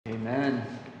Amen.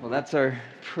 Well, that's our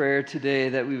prayer today,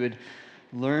 that we would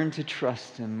learn to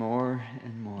trust Him more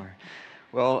and more.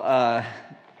 Well,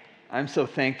 I'm so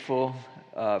thankful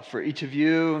for each of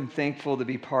you. I'm thankful to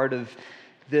be part of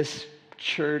this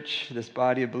church, this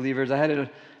body of believers. I had an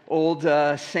old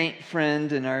saint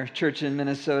friend in our church in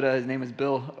Minnesota. His name was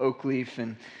Bill Oakleaf,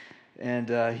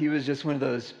 and he was just one of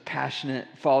those passionate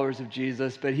followers of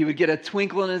Jesus, but he would get a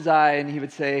twinkle in his eye and he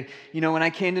would say, when I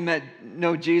came to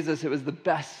know Jesus, it was the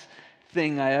best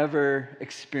thing I ever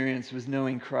experienced was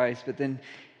knowing Christ. But then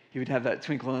he would have that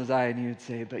twinkle in his eye and he would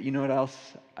say, but you know what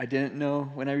else I didn't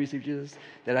know when I received Jesus?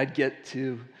 That I'd get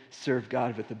to serve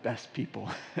God with the best people.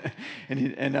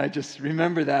 and I just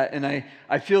remember that, and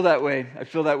I feel that way. I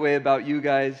feel that way about you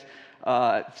guys.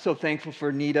 So thankful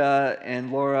for Nita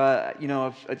and Laura.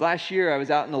 Last year I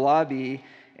was out in the lobby,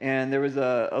 and there was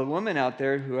a woman out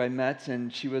there who I met,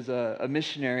 and she was a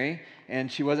missionary, and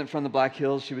she wasn't from the Black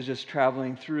Hills. She was just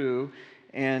traveling through,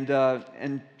 and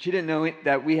she didn't know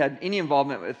that we had any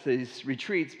involvement with these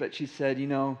retreats, but she said,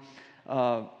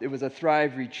 it was a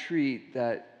Thrive retreat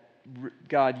that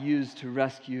God used to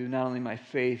rescue not only my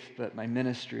faith, but my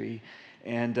ministry.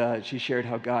 And she shared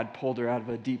how God pulled her out of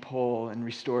a deep hole and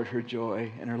restored her joy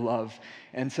and her love.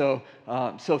 And so,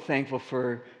 so thankful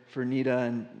for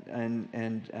Nita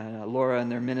and Laura and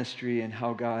their ministry and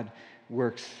how God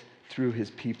works through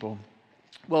His people.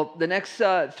 Well, the next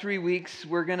 3 weeks,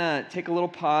 we're going to take a little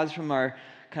pause from our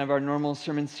normal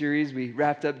sermon series. We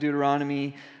wrapped up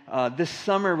Deuteronomy. This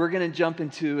summer, we're going to jump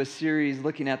into a series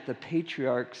looking at the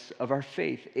patriarchs of our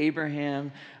faith: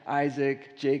 Abraham,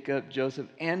 Isaac, Jacob, Joseph,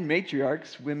 and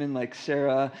matriarchs, women like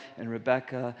Sarah and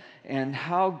Rebecca, and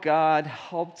how God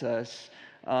helped us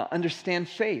understand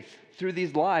faith through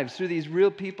these lives, through these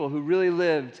real people who really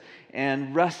lived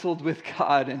and wrestled with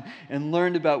God and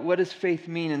learned about what does faith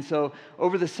mean. And so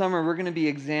over the summer, we're going to be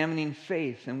examining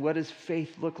faith and what does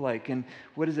faith look like and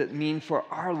what does it mean for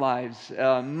our lives.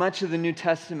 Much of the New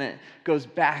Testament goes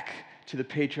back to the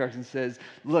patriarchs and says,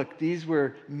 look, these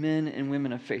were men and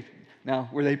women of faith. Now,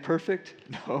 were they perfect?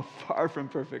 No, far from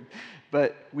perfect.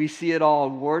 But we see it all,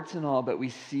 warts and all, but we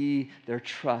see their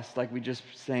trust, like we just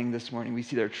sang this morning. We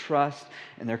see their trust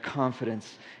and their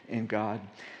confidence in God.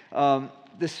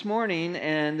 This morning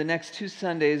and the next 2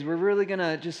 Sundays, we're really going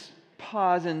to just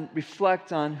pause and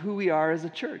reflect on who we are as a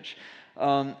church.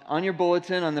 On your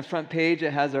bulletin, on the front page,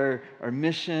 it has our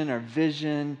mission, our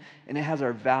vision, and it has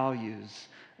our values.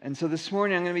 And so this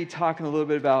morning, I'm going to be talking a little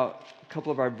bit about a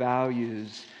couple of our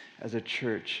values as a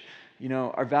church.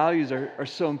 Our values are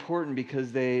so important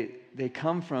because they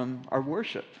come from our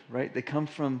worship, right? They come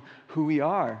from who we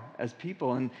are as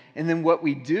people. And then what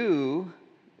we do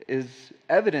is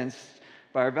evidenced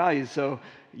by our values. So,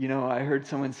 I heard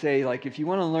someone say, if you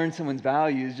want to learn someone's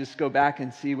values, just go back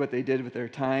and see what they did with their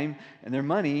time and their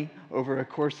money over a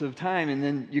course of time, and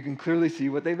then you can clearly see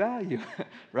what they value,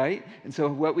 right? And so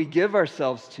what we give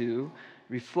ourselves to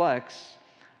reflects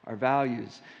our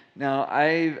values. Now,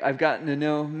 I've gotten to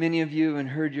know many of you and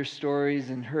heard your stories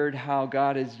and heard how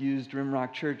God has used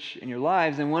Rimrock Church in your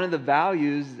lives, and one of the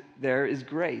values there is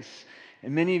grace.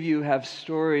 And many of you have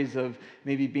stories of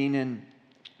maybe being in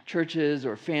churches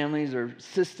or families or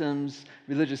systems,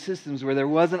 religious systems, where there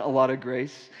wasn't a lot of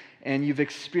grace, and you've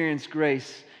experienced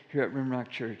grace here at Rimrock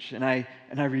Church. And I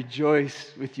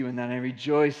rejoice with you in that. I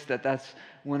rejoice that that's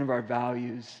one of our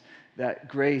values, that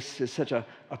grace is such a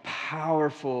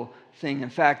powerful thing. In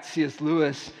fact, C.S.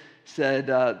 Lewis said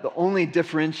the only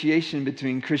differentiation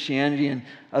between Christianity and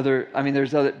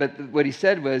there's other, but what he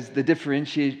said was the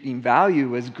differentiating value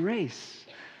was grace.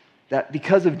 That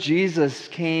because of Jesus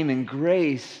came in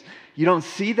grace, you don't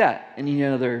see that in any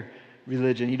other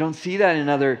religion. You don't see that in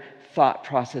other thought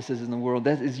processes in the world.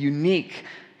 That is unique,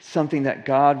 something that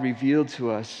God revealed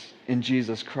to us in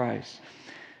Jesus Christ.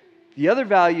 The other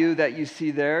value that you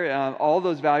see there, all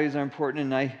those values are important,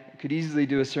 and I could easily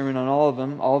do a sermon on all of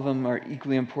them. All of them are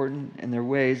equally important in their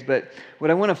ways. But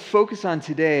what I want to focus on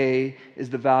today is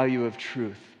the value of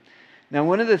truth. Now,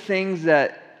 one of the things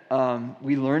that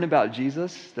we learn about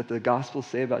Jesus, that the Gospels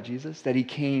say about Jesus, that He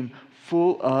came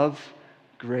full of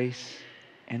grace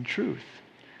and truth.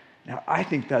 Now, I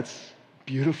think that's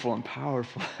beautiful and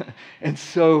powerful and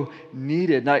so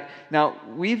needed. Now,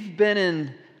 we've been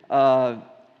in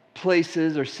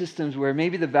places or systems where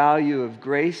maybe the value of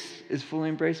grace is fully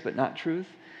embraced, but not truth.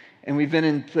 And we've been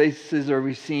in places where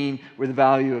we've seen where the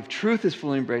value of truth is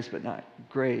fully embraced, but not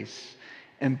grace.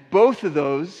 And both of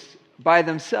those by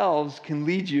themselves can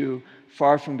lead you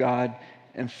far from God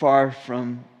and far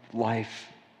from life.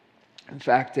 In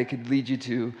fact, they could lead you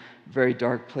to very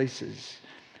dark places.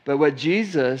 But what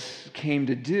Jesus came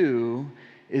to do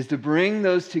is to bring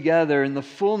those together in the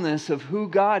fullness of who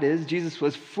God is. Jesus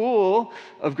was full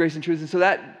of grace and truth. And so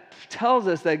that tells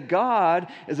us that God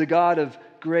is a God of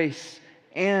grace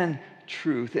and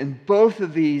truth. And both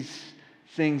of these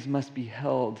things must be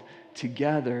held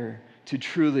together to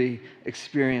truly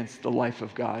experience the life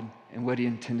of God and what He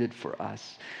intended for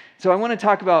us. So I want to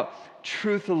talk about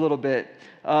truth a little bit.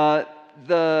 The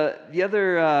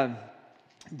other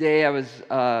day I was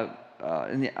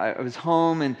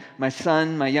home, and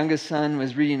my youngest son,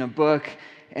 was reading a book,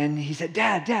 and he said,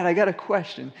 Dad, I got a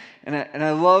question. And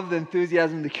I love the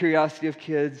enthusiasm, the curiosity of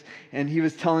kids. And he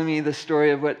was telling me the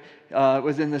story of what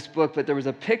was in this book, but there was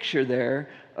a picture there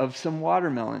of some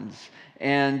watermelons.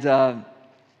 And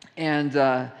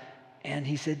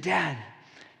he said, Dad,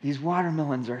 these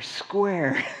watermelons are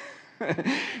square.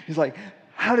 He's like,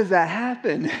 how does that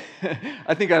happen?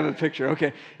 I think I have a picture.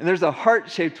 Okay. And there's a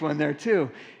heart-shaped one there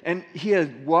too. And he has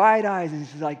wide eyes, and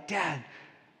he's like, Dad,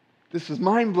 this was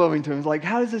mind-blowing to him. He's like,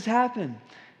 how does this happen? And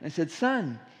I said,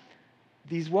 son,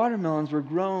 these watermelons were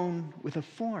grown with a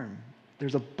form.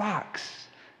 There's a box,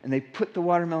 and they put the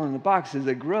watermelon in the box. As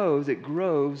it grows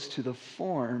to the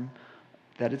form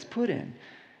that it's put in.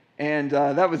 And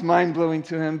that was mind-blowing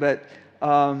to him, but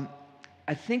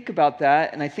I think about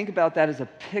that, and I think about that as a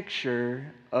picture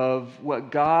of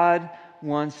what God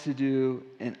wants to do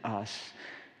in us.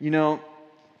 You know,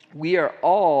 we are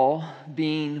all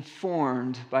being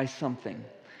formed by something.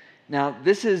 Now,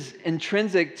 this is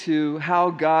intrinsic to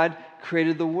how God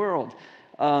created the world.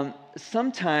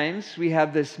 Sometimes we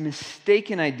have this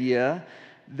mistaken idea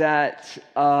that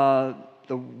the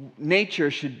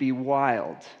nature should be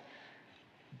wild.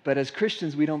 But as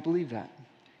Christians, we don't believe that.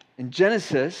 In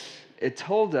Genesis, it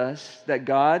told us that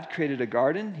God created a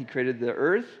garden. He created the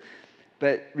earth.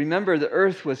 But remember, the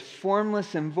earth was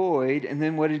formless and void. And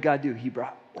then what did God do? He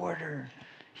brought order.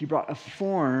 He brought a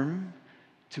form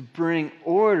to bring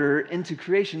order into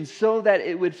creation so that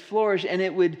it would flourish and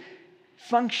it would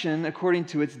function according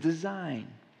to its design.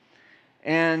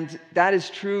 And that is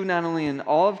true not only in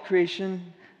all of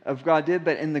creation of God did,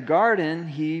 but in the garden,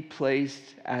 He placed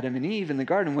Adam and Eve in the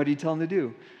garden. What did He tell them to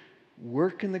do?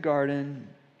 Work in the garden,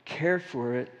 care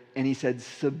for it, and He said,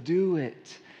 subdue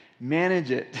it,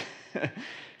 manage it.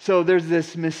 So there's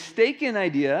this mistaken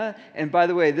idea, and by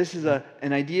the way, this is an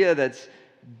idea that's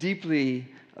deeply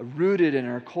rooted in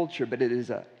our culture, but it is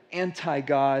an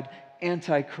anti-God,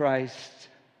 anti-Christ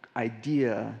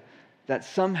idea that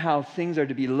somehow things are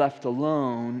to be left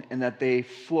alone and that they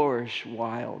flourish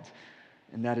wild.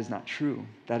 And that is not true.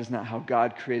 That is not how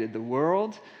God created the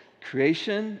world,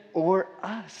 creation, or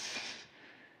us.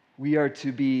 We are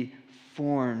to be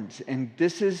formed. And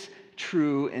this is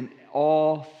true in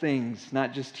all things,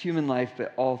 not just human life,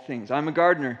 but all things. I'm a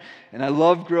gardener, and I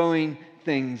love growing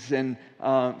things and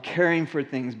caring for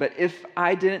things. But if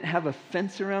I didn't have a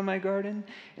fence around my garden,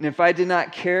 and if I did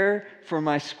not care for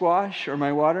my squash or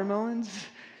my watermelons,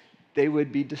 they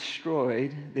would be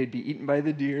destroyed. They'd be eaten by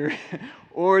the deer,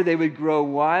 or they would grow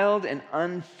wild and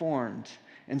unformed.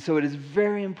 And so it is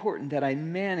very important that I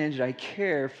manage, I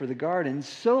care for the garden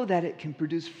so that it can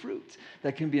produce fruit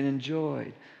that can be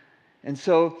enjoyed. And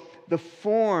so the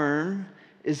form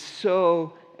is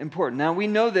so important. Now, we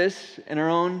know this in our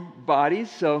own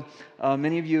bodies. So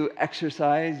many of you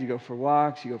exercise, you go for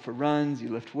walks, you go for runs, you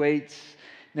lift weights.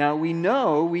 Now, we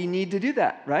know we need to do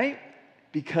that, right?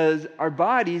 Because our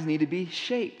bodies need to be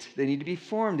shaped. They need to be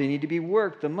formed. They need to be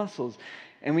worked, the muscles.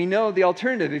 And we know the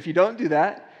alternative. If you don't do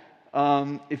that,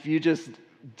 if you just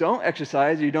don't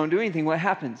exercise or you don't do anything, what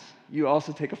happens? You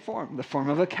also take a form, the form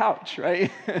of a couch,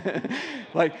 right?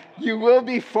 Like, you will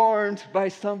be formed by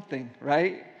something,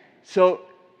 right? So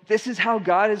this is how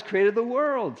God has created the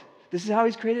world. This is how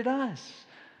He's created us.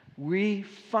 We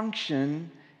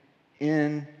function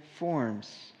in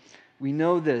forms. We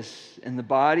know this in the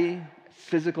body,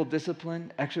 physical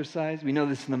discipline, exercise. We know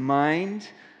this in the mind.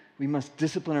 We must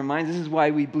discipline our minds. This is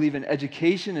why we believe in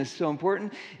education is so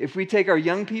important. If we take our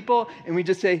young people and we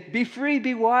just say, be free,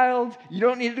 be wild, you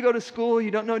don't need to go to school, you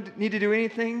don't need to do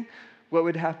anything, what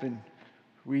would happen?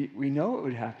 We know what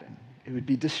would happen. It would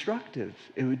be destructive.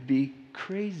 It would be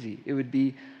crazy. It would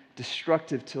be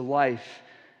destructive to life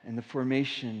and the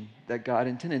formation that God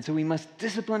intended. So we must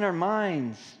discipline our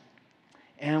minds,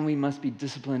 and we must be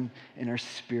disciplined in our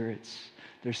spirits.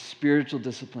 There's spiritual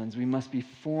disciplines. We must be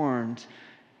formed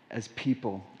as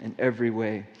people in every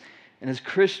way. And as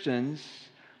Christians,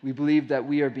 we believe that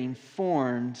we are being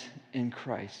formed in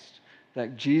Christ,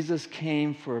 that Jesus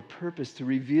came for a purpose to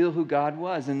reveal who God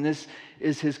was. And this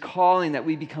is His calling, that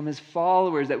we become His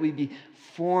followers, that we be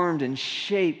formed and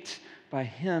shaped by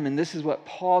Him. And this is what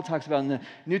Paul talks about in the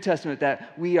New Testament,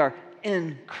 that we are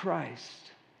in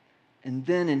Christ. And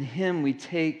then in him we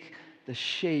take the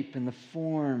shape and the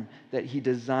form that he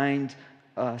designed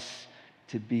us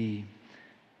to be.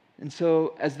 And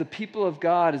so as the people of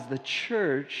God, as the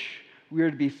church, we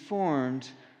are to be formed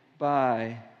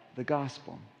by the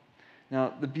gospel.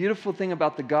 Now, the beautiful thing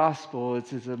about the gospel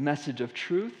is it's a message of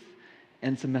truth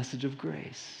and it's a message of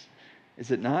grace.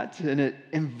 Is it not? And it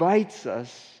invites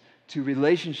us to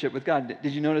relationship with God.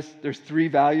 Did you notice there's 3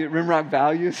 Rimrock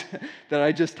values that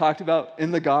I just talked about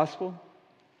in the gospel?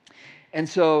 And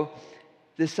so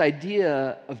this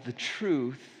idea of the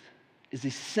truth is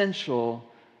essential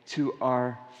to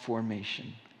our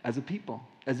formation as a people,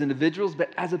 as individuals,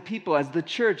 but as a people, as the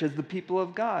church, as the people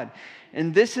of God.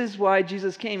 And this is why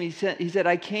Jesus came. He said,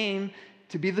 I came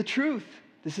to be the truth.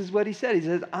 This is what he said. He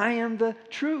says, I am the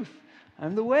truth.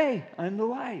 I'm the way. I'm the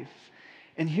life.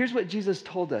 And here's what Jesus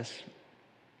told us,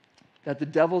 that the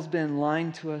devil's been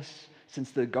lying to us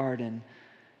since the garden,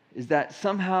 is that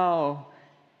somehow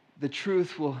the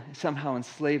truth will somehow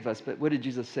enslave us. But what did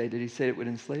Jesus say? Did he say it would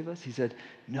enslave us? He said,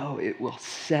 no, it will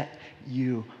set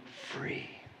you free.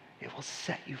 It will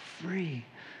set you free.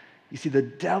 You see, the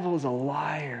devil is a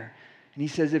liar. And he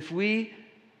says if we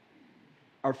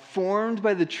are formed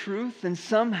by the truth, then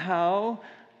somehow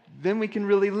then we can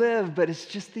really live. But it's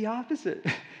just the opposite.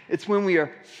 It's when we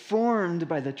are formed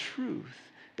by the truth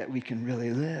that we can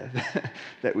really live,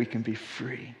 that we can be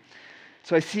free.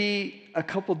 So I see a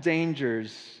couple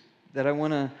dangers that I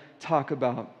want to talk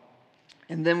about.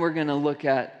 And then we're going to look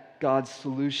at God's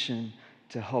solution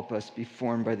to help us be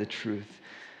formed by the truth.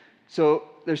 So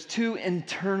there's 2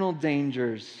 internal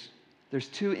dangers. There's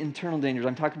 2 internal dangers.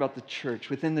 I'm talking about the church,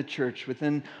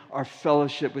 within our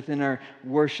fellowship, within our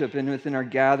worship, and within our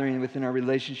gathering, within our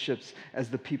relationships as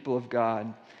the people of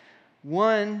God.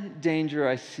 One danger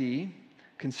I see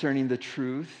concerning the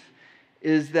truth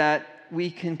is that we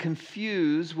can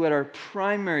confuse what are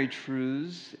primary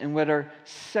truths and what are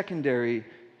secondary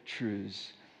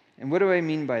truths. And what do I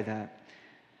mean by that?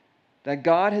 That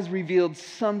God has revealed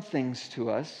some things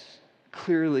to us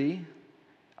clearly,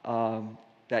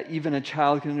 that even a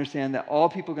child can understand, that all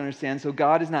people can understand. So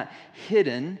God is not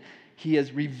hidden. He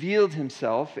has revealed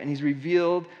himself, and he's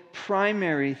revealed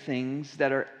primary things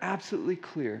that are absolutely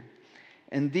clear.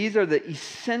 And these are the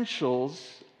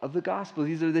essentials of the gospel.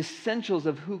 These are the essentials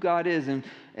of who God is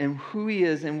and who he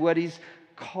is and what he's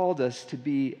called us to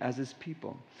be as his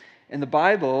people. And the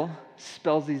Bible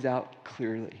spells these out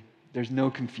clearly. There's no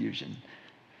confusion.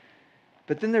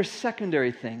 But then there's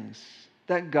secondary things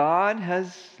that God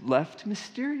has left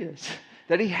mysterious,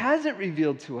 that he hasn't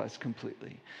revealed to us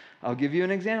completely. I'll give you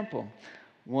an example.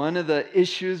 One of the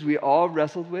issues we all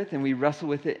wrestled with, and we wrestle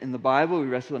with it in the Bible, we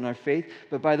wrestle in our faith,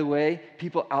 but by the way,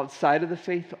 people outside of the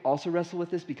faith also wrestle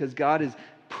with this because God has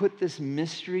put this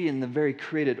mystery in the very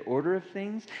created order of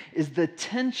things, is the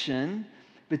tension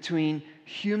between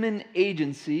human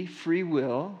agency, free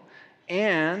will,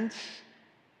 and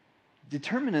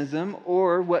determinism,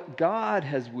 or what God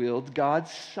has willed,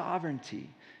 God's sovereignty,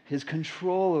 his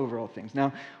control over all things.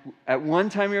 Now, at one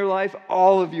time in your life,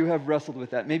 all of you have wrestled with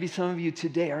that. Maybe some of you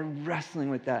today are wrestling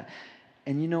with that.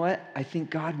 And you know what? I think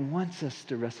God wants us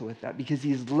to wrestle with that because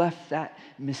he's left that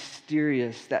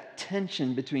mysterious, that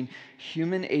tension between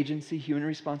human agency, human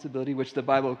responsibility, which the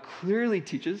Bible clearly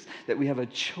teaches that we have a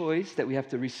choice, that we have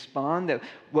to respond, that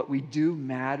what we do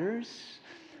matters.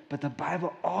 But the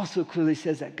Bible also clearly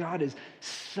says that God is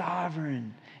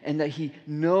sovereign and that he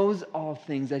knows all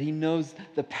things, that he knows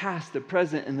the past, the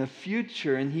present, and the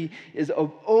future, and he is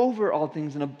over all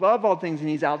things and above all things, and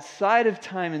he's outside of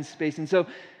time and space. And so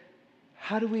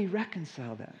how do we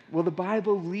reconcile that? Well, the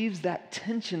Bible leaves that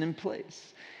tension in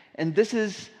place. And this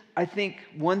is, I think,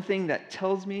 one thing that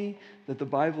tells me that the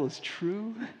Bible is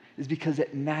true is because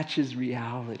it matches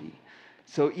reality.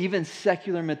 So even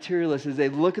secular materialists, as they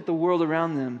look at the world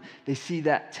around them, they see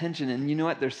that tension. And you know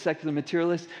what? There's secular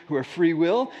materialists who are free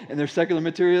will, and there's secular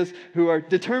materialists who are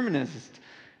determinists.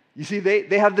 You see,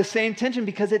 they have the same tension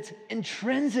because it's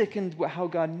intrinsic in how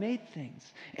God made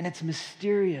things. And it's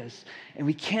mysterious, and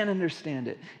we can't understand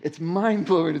it. It's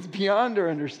mind-blowing. It's beyond our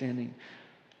understanding.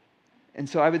 And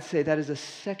so I would say that is a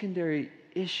secondary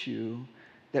issue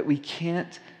that we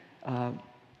can't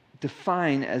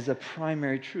define as a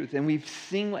primary truth. And we've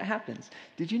seen what happens.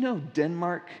 Did you know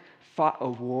Denmark fought a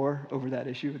war over that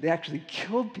issue? They actually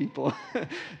killed people.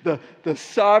 The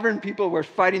sovereign people were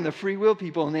fighting the free will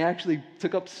people, and they actually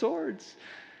took up swords.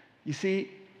 You see,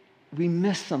 we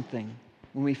miss something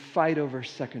when we fight over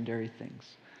secondary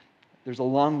things. There's a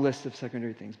long list of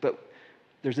secondary things, but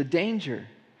there's a danger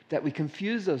that we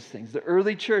confuse those things. The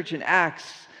early church in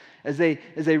Acts As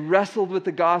they wrestled with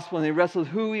the gospel and they wrestled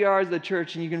who we are as the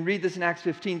church, and you can read this in Acts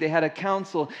 15, they had a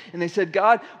council and they said,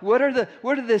 God, what are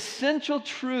the essential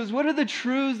truths? What are the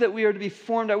truths that we are to be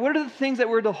formed at? What are the things that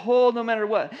we're to hold no matter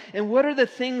what? And what are the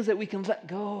things that we can let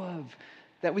go of,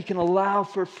 that we can allow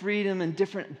for freedom and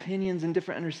different opinions and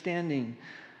different understanding?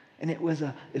 And it was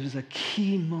a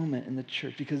key moment in the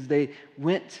church because they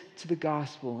went to the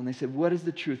gospel and they said, what is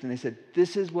the truth? And they said,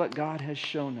 this is what God has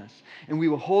shown us. And we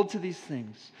will hold to these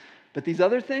things. But these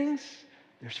other things,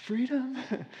 there's freedom.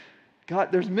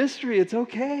 God, there's mystery. It's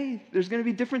okay. There's going to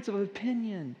be difference of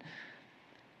opinion.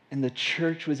 And the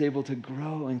church was able to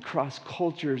grow and cross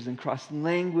cultures and cross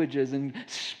languages and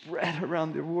spread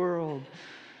around the world.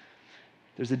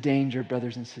 There's a danger,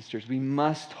 brothers and sisters. We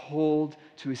must hold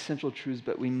to essential truths,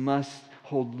 but we must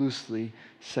hold loosely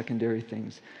secondary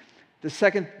things. The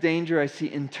second danger I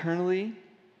see internally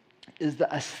is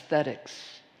the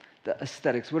aesthetics. The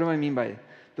aesthetics. What do I mean by it?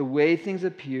 The way things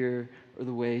appear or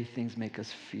the way things make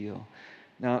us feel.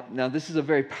 Now this is a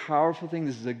very powerful thing.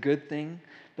 This is a good thing.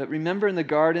 But remember in the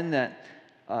garden that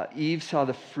Eve saw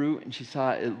the fruit and she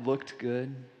saw it looked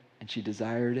good and she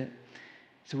desired it.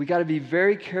 So we got to be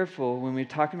very careful when we're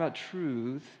talking about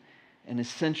truth and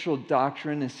essential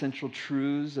doctrine, essential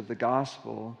truths of the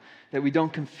gospel, that we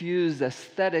don't confuse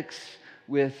aesthetics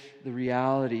with the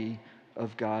reality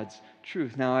of God's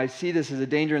truth. Now, I see this as a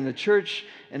danger in the church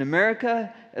in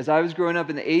America. As I was growing up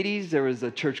in the 80s, there was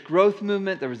a church growth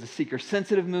movement, there was a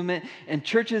seeker-sensitive movement, and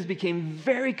churches became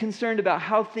very concerned about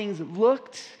how things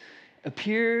looked,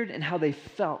 appeared, and how they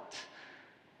felt.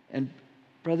 And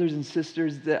brothers and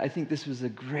sisters, I think this was a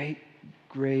great,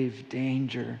 grave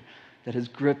danger that has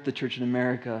gripped the church in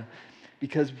America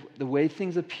because the way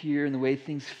things appear and the way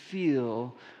things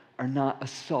feel are not a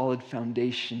solid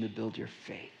foundation to build your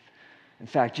faith. In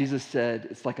fact, Jesus said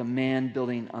it's like a man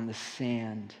building on the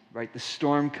sand, right? The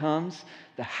storm comes,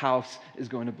 the house is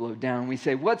going to blow down. We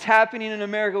say, what's happening in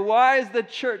America? Why is the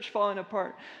church falling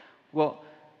apart? Well,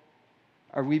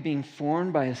 are we being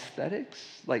formed by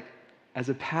aesthetics? Like, as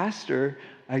a pastor,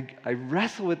 I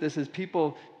wrestle with this as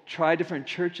people try different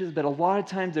churches, but a lot of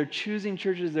times they're choosing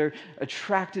churches, they're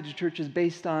attracted to churches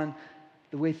based on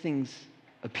the way things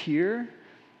appear,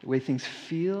 the way things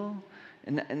feel.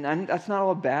 And that's not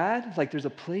all bad. Like there's a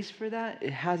place for that.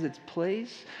 It has its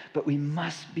place, but we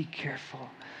must be careful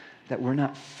that we're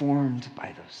not formed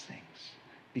by those things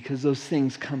because those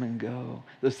things come and go.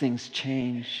 Those things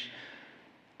change.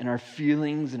 And our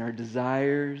feelings and our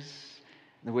desires,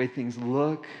 the way things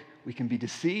look, we can be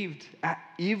deceived.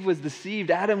 Eve was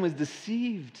deceived. Adam was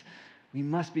deceived. We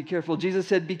must be careful. Jesus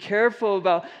said, be careful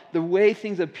about the way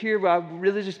things appear, how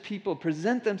religious people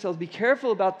present themselves. Be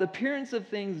careful about the appearance of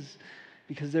things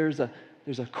because there's a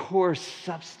core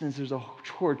substance, there's a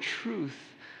core truth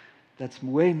that's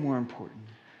way more important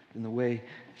than the way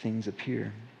things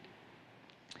appear.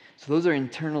 So those are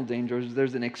internal dangers.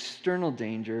 There's an external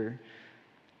danger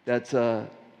that's a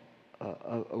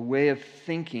way of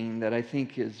thinking that I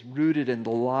think is rooted in the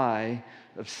lie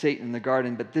of Satan in the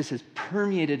garden, but this has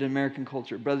permeated American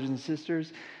culture. Brothers and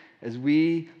sisters, as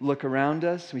we look around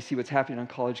us, we see what's happening on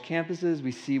college campuses,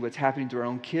 we see what's happening to our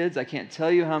own kids. I can't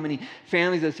tell you how many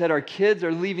families have said our kids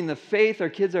are leaving the faith, our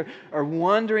kids are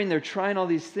wandering, they're trying all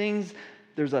these things.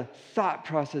 There's a thought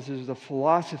process, there's a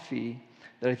philosophy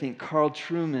that I think Carl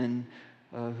Trueman,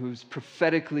 who's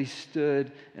prophetically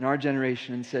stood in our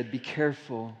generation and said, be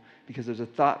careful, because there's a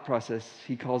thought process.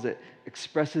 He calls it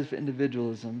expressive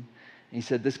individualism. And he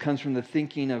said this comes from the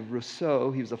thinking of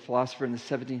Rousseau. He was a philosopher in the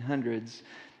 1700s,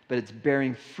 but it's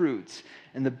bearing fruits.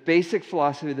 And the basic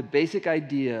philosophy, the basic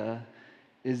idea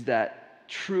is that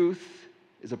truth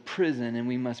is a prison and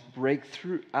we must break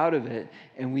through out of it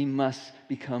and we must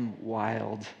become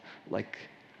wild like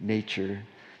nature.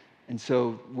 And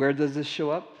so where does this show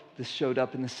up? This showed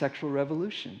up in the sexual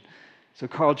revolution. So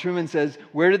Carl Trueman says,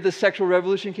 where did the sexual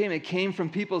revolution came? It came from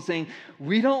people saying,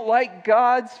 we don't like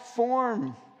God's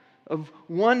form of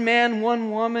one man, one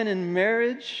woman in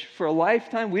marriage for a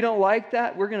lifetime. We don't like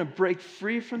that. We're going to break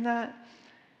free from that.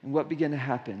 And what began to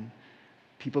happen?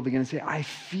 People began to say, I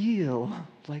feel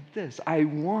like this. I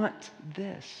want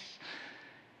this.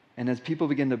 And as people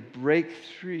begin to break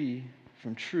free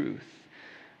from truth,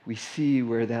 we see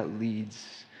where that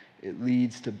leads. It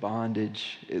leads to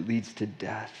bondage. It leads to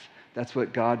death. That's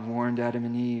what God warned Adam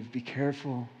and Eve. Be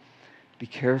careful. Be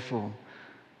careful.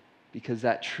 Because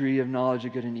that tree of knowledge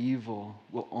of good and evil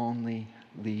will only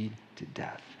lead to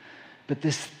death. But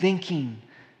this thinking,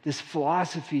 this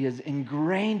philosophy has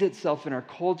ingrained itself in our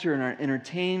culture, in our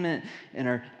entertainment, in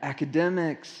our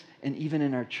academics, and even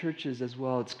in our churches as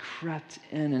well. It's crept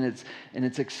in and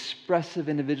it's expressive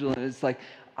individual. And it's like,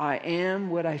 I am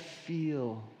what I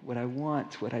feel, what I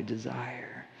want, what I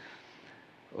desire.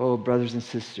 Oh, brothers and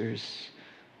sisters,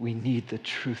 we need the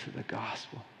truth of the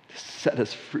gospel to set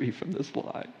us free from this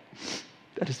lie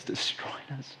that is destroying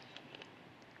us.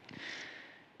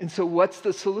 And so what's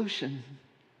the solution?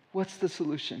 What's the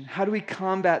solution? How do we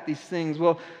combat these things?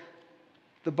 Well,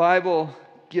 the Bible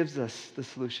gives us the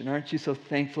solution. Aren't you so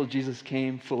thankful Jesus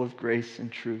came full of grace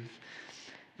and truth?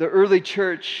 The early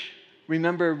church,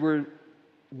 remember, were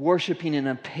worshiping in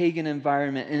a pagan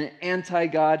environment, in an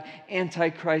anti-God,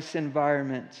 anti-Christ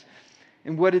environment.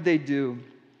 And what did they do?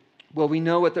 Well, we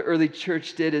know what the early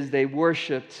church did is they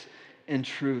worshiped in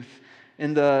truth.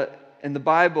 In the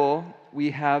Bible, we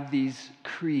have these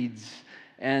creeds.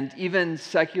 And even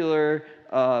secular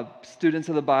students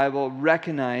of the Bible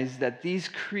recognize that these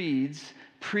creeds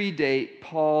predate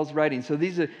Paul's writing. So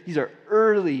these are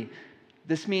early.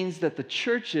 This means that the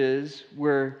churches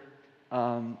were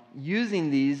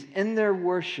using these in their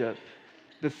worship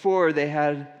before they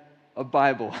had a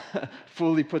Bible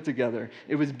fully put together.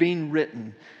 It was being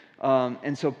written.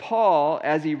 And so Paul,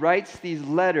 as he writes these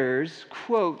letters,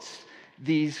 quotes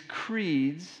these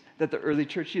creeds that the early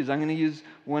church used. I'm going to use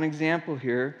one example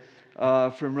here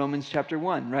from Romans chapter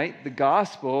 1, right? The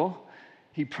gospel,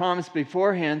 he promised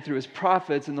beforehand through his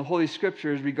prophets and the Holy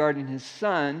Scriptures regarding his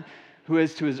Son, who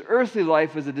as to his earthly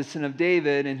life was a descendant of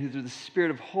David, and who through the Spirit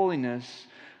of holiness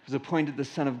was appointed the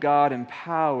Son of God in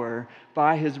power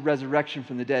by his resurrection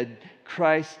from the dead.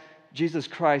 Jesus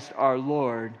Christ our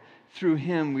Lord. Through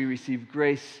him we receive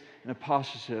grace and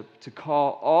apostleship to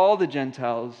call all the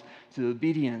Gentiles to the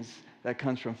obedience that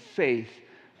comes from faith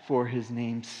for his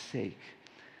name's sake.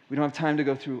 We don't have time to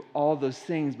go through all those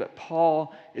things, but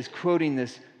Paul is quoting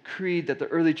this creed that the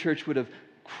early church would have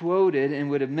quoted and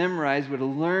would have memorized, would have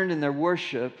learned in their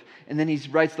worship, and then he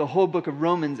writes the whole book of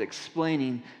Romans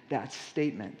explaining that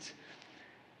statement.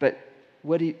 But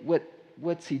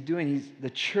what's he doing? The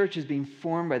church is being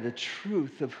formed by the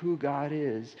truth of who God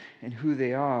is and who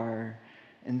they are,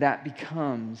 and that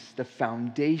becomes the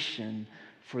foundation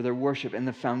for their worship and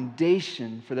the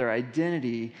foundation for their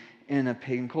identity in a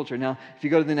pagan culture. Now, if you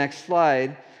go to the next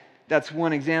slide, that's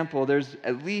one example. There's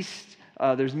at least,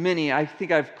 there's many. I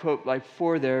think I've quoted like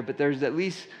 4 there, but there's at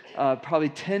least probably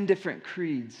 10 different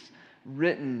creeds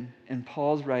written in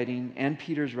Paul's writing and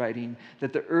Peter's writing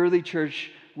that the early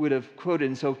church would have quoted.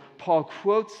 And so Paul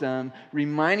quotes them,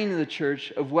 reminding the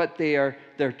church of what they are,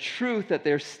 their truth that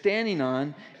they're standing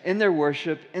on in their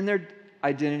worship, in their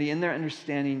identity, in their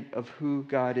understanding of who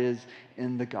God is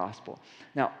in the gospel.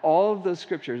 Now, all of those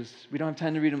scriptures, we don't have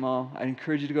time to read them all. I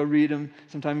encourage you to go read them.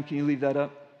 Sometime can you leave that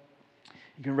up?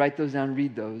 You can write those down,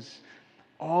 read those.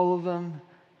 All of them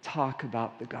talk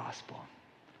about the gospel.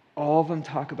 All of them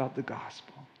talk about the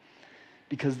gospel.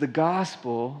 Because the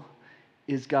gospel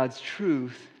is God's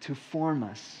truth to form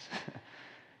us.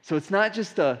 So it's not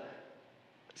just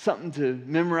something to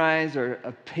memorize or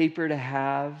a paper to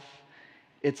have.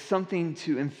 It's something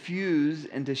to infuse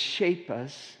and to shape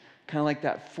us, kind of like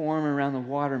that form around the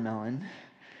watermelon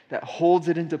that holds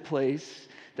it into place,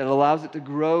 that allows it to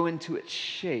grow into its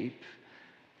shape.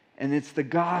 And it's the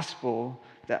gospel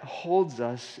that holds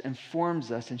us and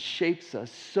forms us and shapes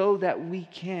us so that we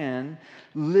can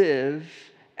live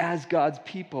as God's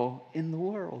people in the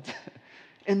world.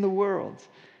 In the world.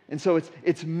 And so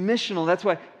it's missional. That's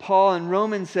why Paul in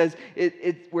Romans says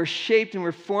we're shaped and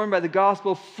we're formed by the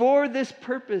gospel for this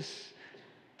purpose,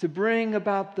 to bring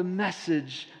about the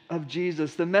message of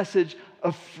Jesus, the message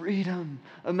of freedom,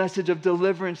 a message of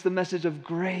deliverance, the message of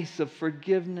grace, of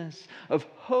forgiveness, of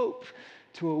hope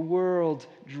to a world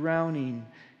drowning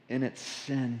in its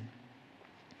sin.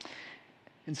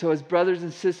 And so as brothers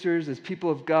and sisters, as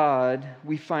people of God,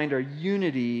 we find our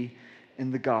unity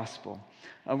in the gospel.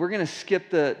 We're going to skip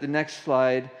the next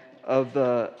slide of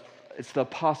it's the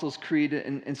Apostles' Creed.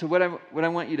 And so what I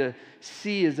want you to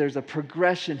see is there's a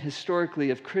progression historically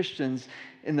of Christians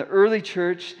in the early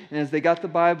church, and as they got the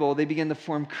Bible, they began to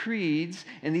form creeds,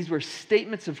 and these were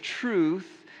statements of truth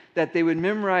that they would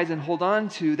memorize and hold on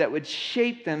to that would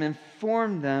shape them and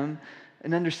form them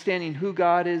in understanding who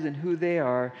God is and who they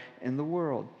are in the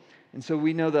world. And so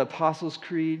we know the Apostles'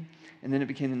 Creed, and then it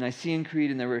became the Nicene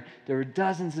Creed, and there were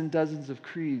dozens and dozens of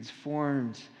creeds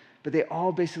formed, but they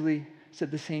all basically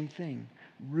said the same thing,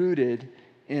 rooted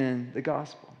in the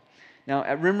gospel. Now,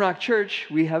 at Rimrock Church,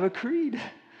 we have a creed.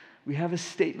 We have a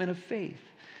statement of faith.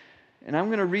 And I'm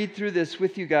going to read through this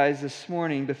with you guys this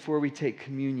morning before we take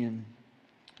communion,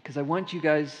 because I want you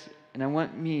guys, and I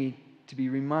want me to be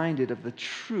reminded of the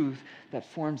truth that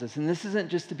forms us. And this isn't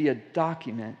just to be a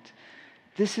document.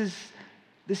 This is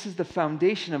the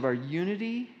foundation of our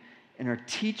unity and our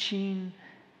teaching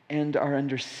and our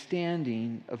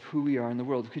understanding of who we are in the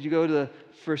world. Could you go to the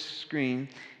first screen?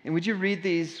 And would you read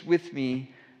these with me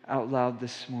out loud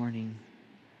this morning?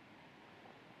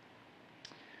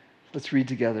 Let's read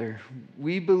together.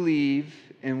 We believe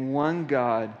in one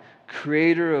God,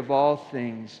 creator of all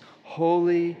things,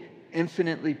 holy,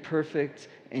 infinitely perfect,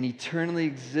 and eternally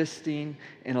existing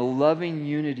in a loving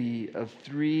unity of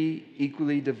three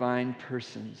equally divine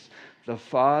persons, the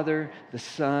Father, the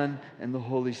Son, and the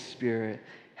Holy Spirit.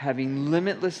 Having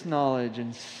limitless knowledge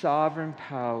and sovereign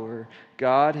power,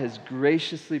 God has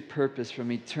graciously purposed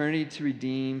from eternity to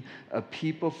redeem a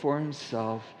people for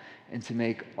himself and to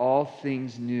make all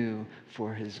things new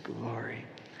for his glory.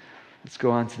 Let's go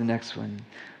on to the next one.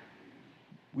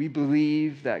 We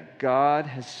believe that God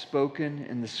has spoken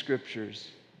in the scriptures,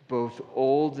 both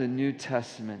Old and New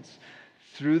Testaments,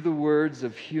 through the words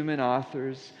of human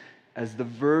authors as the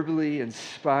verbally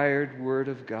inspired word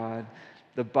of God.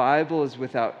 The Bible is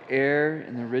without error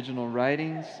in the original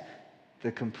writings,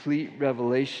 the complete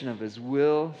revelation of his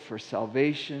will for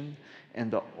salvation,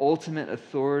 and the ultimate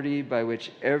authority by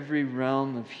which every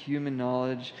realm of human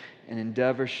knowledge and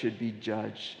endeavor should be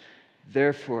judged.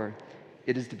 Therefore,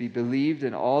 it is to be believed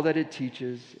in all that it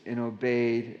teaches and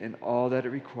obeyed in all that it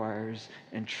requires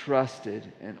and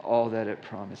trusted in all that it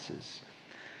promises.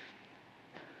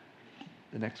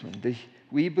 The next one.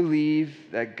 We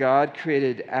believe that God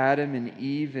created Adam and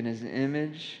Eve in his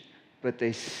image, but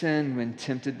they sinned when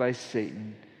tempted by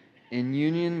Satan. In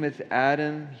union with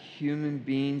Adam, human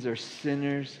beings are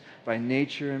sinners by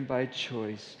nature and by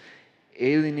choice,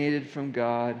 alienated from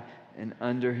God and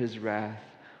under his wrath.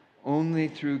 Only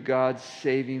through God's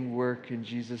saving work in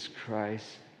Jesus Christ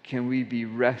can we be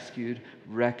rescued,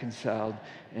 reconciled,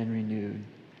 and renewed.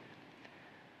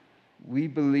 We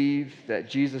believe that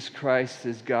Jesus Christ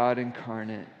is God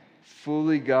incarnate,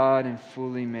 fully God and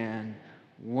fully man,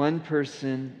 one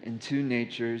person in two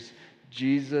natures.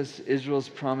 Jesus, Israel's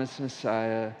promised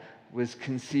Messiah, was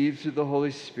conceived through the Holy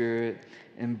Spirit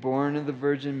and born of the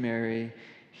Virgin Mary.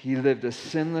 He lived a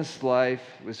sinless life,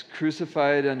 was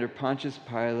crucified under Pontius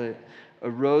Pilate,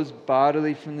 arose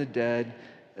bodily from the dead,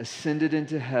 ascended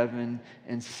into heaven,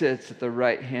 and sits at the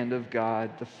right hand of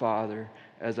God the Father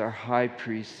as our high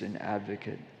priest and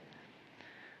advocate.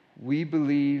 We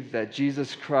believe that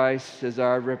Jesus Christ is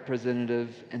our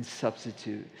representative and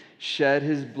substitute, shed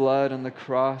his blood on the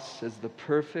cross as the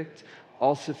perfect,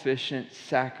 all-sufficient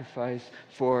sacrifice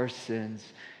for our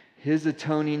sins. His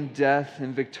atoning death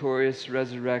and victorious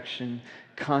resurrection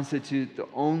constitute the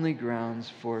only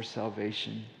grounds for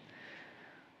salvation.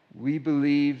 We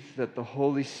believe that the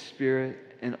Holy Spirit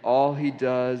in all he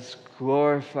does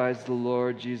glorifies the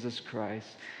Lord Jesus Christ.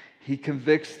 He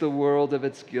convicts the world of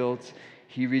its guilt.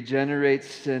 He regenerates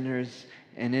sinners,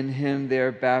 and in him they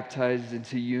are baptized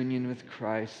into union with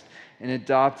Christ and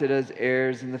adopted as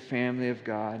heirs in the family of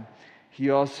God.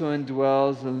 He also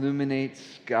indwells,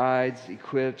 illuminates, guides,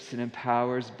 equips, and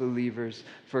empowers believers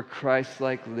for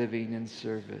Christ-like living and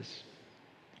service.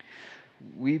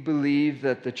 We believe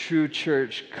that the true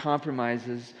church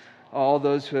compromises all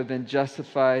those who have been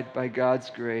justified by God's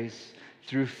grace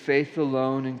through faith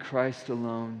alone in Christ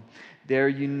alone. They are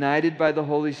united by the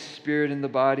Holy Spirit in the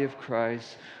body of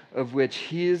Christ, of which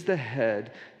he is the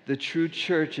head. The true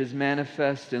church is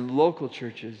manifest in local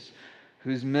churches,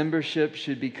 whose membership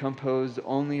should be composed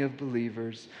only of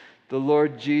believers. The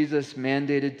Lord Jesus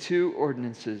mandated two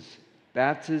ordinances,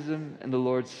 baptism and the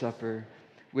Lord's Supper,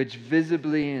 which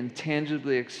visibly and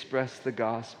tangibly express the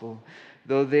gospel.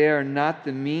 Though they are not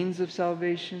the means of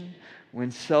salvation,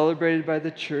 when celebrated by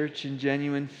the church in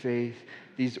genuine faith,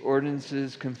 these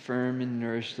ordinances confirm and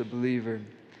nourish the believer.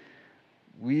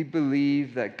 We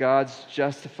believe that God's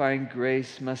justifying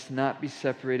grace must not be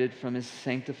separated from his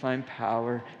sanctifying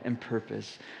power and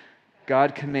purpose.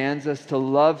 God commands us to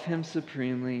love him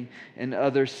supremely and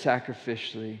others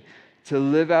sacrificially, to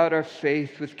live out our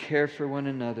faith with care for one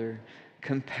another,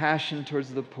 compassion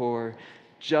towards the poor,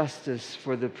 justice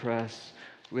for the oppressed.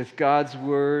 With God's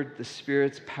word, the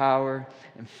Spirit's power,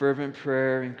 and fervent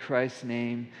prayer in Christ's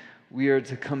name, we are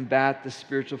to combat the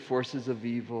spiritual forces of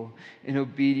evil in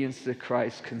obedience to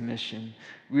Christ's commission.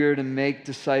 We are to make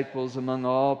disciples among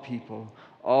all people,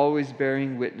 always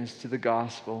bearing witness to the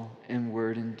gospel in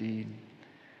word and deed.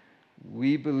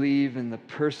 We believe in the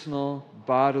personal,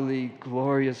 bodily,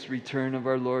 glorious return of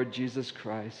our Lord Jesus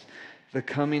Christ. The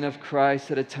coming of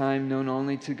Christ at a time known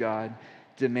only to God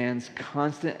demands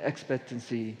constant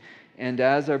expectancy, and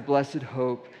as our blessed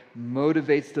hope,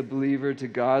 motivates the believer to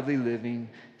godly living,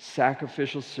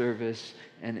 sacrificial service,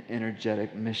 and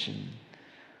energetic mission.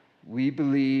 We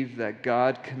believe that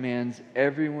God commands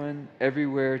everyone,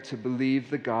 everywhere to believe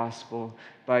the gospel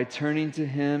by turning to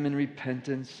Him in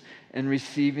repentance and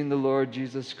receiving the Lord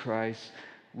Jesus Christ.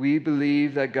 We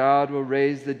believe that God will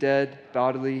raise the dead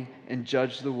bodily and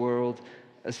judge the world,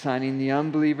 assigning the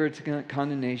unbeliever to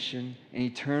condemnation and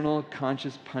eternal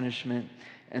conscious punishment,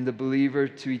 and the believer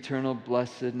to eternal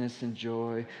blessedness and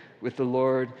joy with the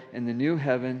Lord in the new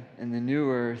heaven and the new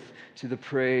earth, to the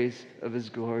praise of His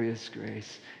glorious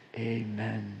grace.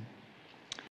 Amen.